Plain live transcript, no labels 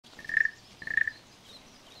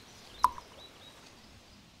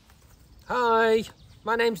Hi,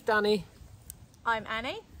 my name's Danny. I'm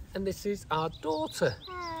Annie. And this is our daughter.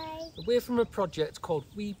 Hi. We're from a project called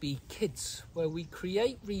We Be Kids, where we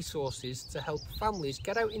create resources to help families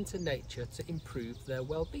get out into nature to improve their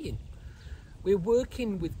well-being. We're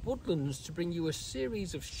working with Woodlands to bring you a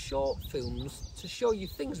series of short films to show you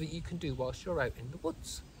things that you can do whilst you're out in the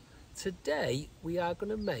woods. Today we are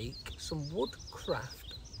going to make some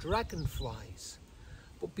woodcraft dragonflies.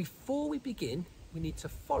 But before we begin, we need to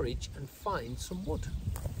forage and find some wood.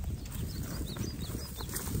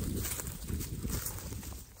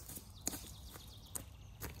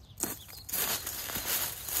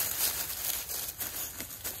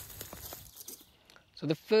 So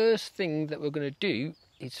the first thing that we're going to do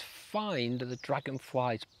is find the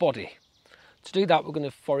dragonfly's body. To do that, we're going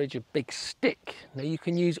to forage a big stick. Now you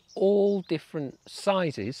can use all different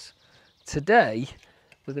sizes. Today,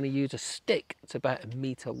 we're going to use a stick that's about 1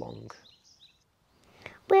 metre long.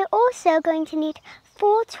 We're also going to need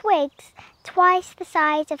 4 twigs, twice the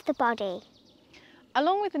size of the body.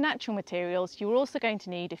 Along with the natural materials, you're also going to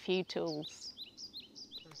need a few tools.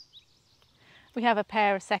 We have a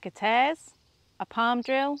pair of secateurs, a palm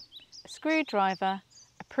drill, a screwdriver,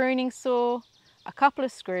 a pruning saw, a couple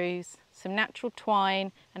of screws, some natural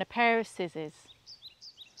twine and a pair of scissors.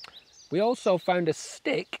 We also found a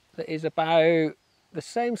stick that is about the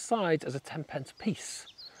same size as a 10p piece.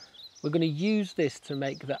 We're going to use this to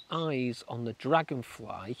make the eyes on the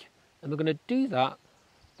dragonfly, and we're going to do that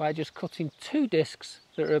by just cutting 2 discs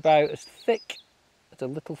that are about as thick as a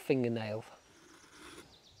little fingernail.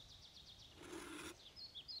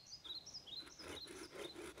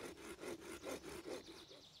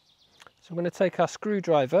 So I'm going to take our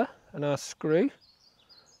screwdriver and our screw,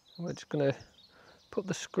 and we're just going to put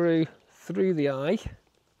the screw through the eye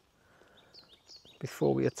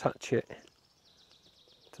before we attach it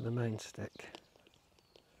to the main stick.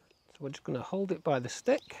 So we're just going to hold it by the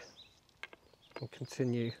stick and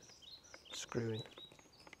continue screwing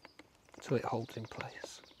until it holds in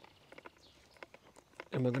place.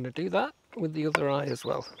 And we're going to do that with the other eye as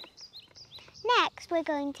well. Next, we're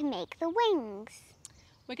going to make the wings.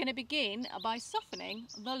 We're going to begin by softening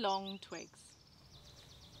the long twigs.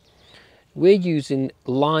 We're using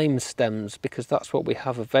lime stems because that's what we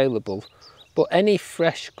have available, but any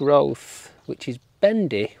fresh growth which is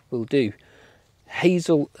bendy will do.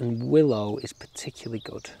 Hazel and willow is particularly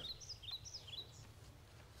good.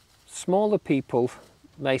 Smaller people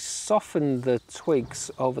may soften the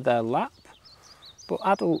twigs over their lap, but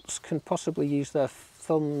adults can possibly use their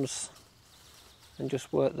thumbs and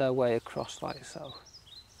just work their way across like so.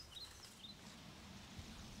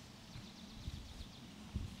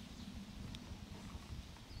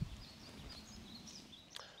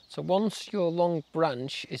 So once your long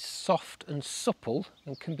branch is soft and supple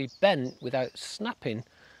and can be bent without snapping,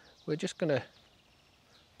 we're just going to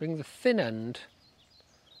bring the thin end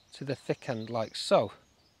to the thick end like so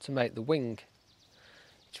to make the wing.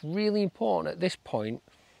 It's really important at this point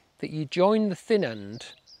that you join the thin end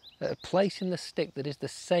at a place in the stick that is the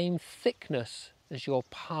same thickness as your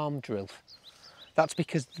palm drill. That's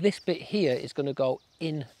because this bit here is going to go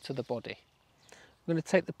into the body. I'm going to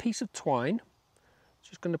take the piece of twine,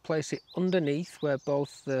 just going to place it underneath where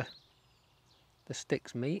both the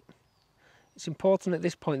sticks meet. It's important at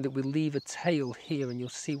this point that we leave a tail here, and you'll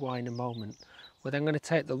see why in a moment. We're then going to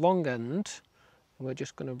take the long end and we're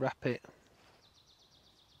just going to wrap it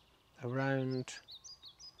around,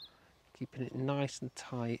 keeping it nice and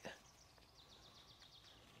tight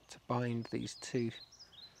to bind these 2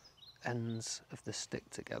 ends of the stick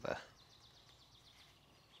together.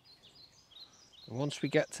 And once we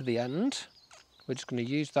get to the end, we're just going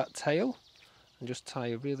to use that tail and just tie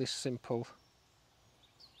a really simple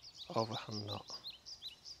overhand knot.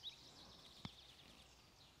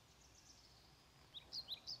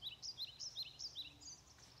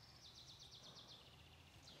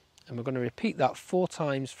 And we're going to repeat that 4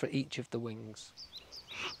 times for each of the wings.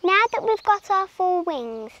 Now that we've got our 4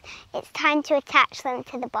 wings, it's time to attach them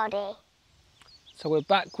to the body. So we're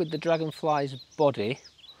back with the dragonfly's body.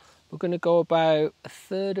 We're going to go about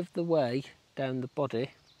 1/3 of the way down the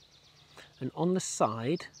body, and on the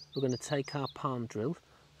side we're going to take our palm drill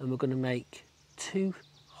and we're going to make 2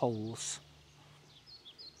 holes.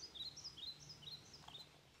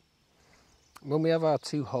 When we have our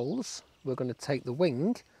 2 holes, we're going to take the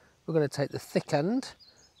wing, we're going to take the thick end,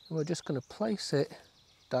 and we're just going to place it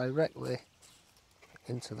directly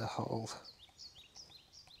into the hole.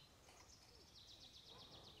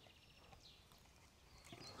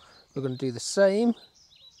 We're going to do the same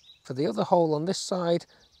for the other hole on this side,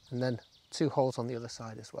 and then 2 holes on the other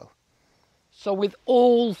side as well. So with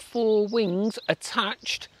all 4 wings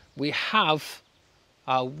attached, we have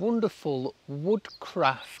our wonderful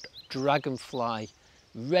woodcraft Dragonfly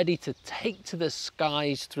ready to take to the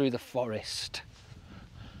skies through the forest.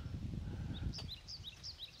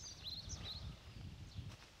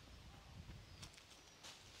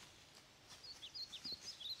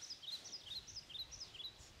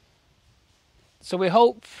 So we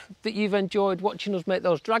hope that you've enjoyed watching us make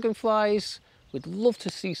those dragonflies. We'd love to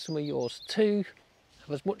see some of yours too.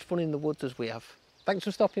 Have as much fun in the woods as we have. Thanks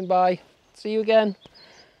for stopping by. See you again.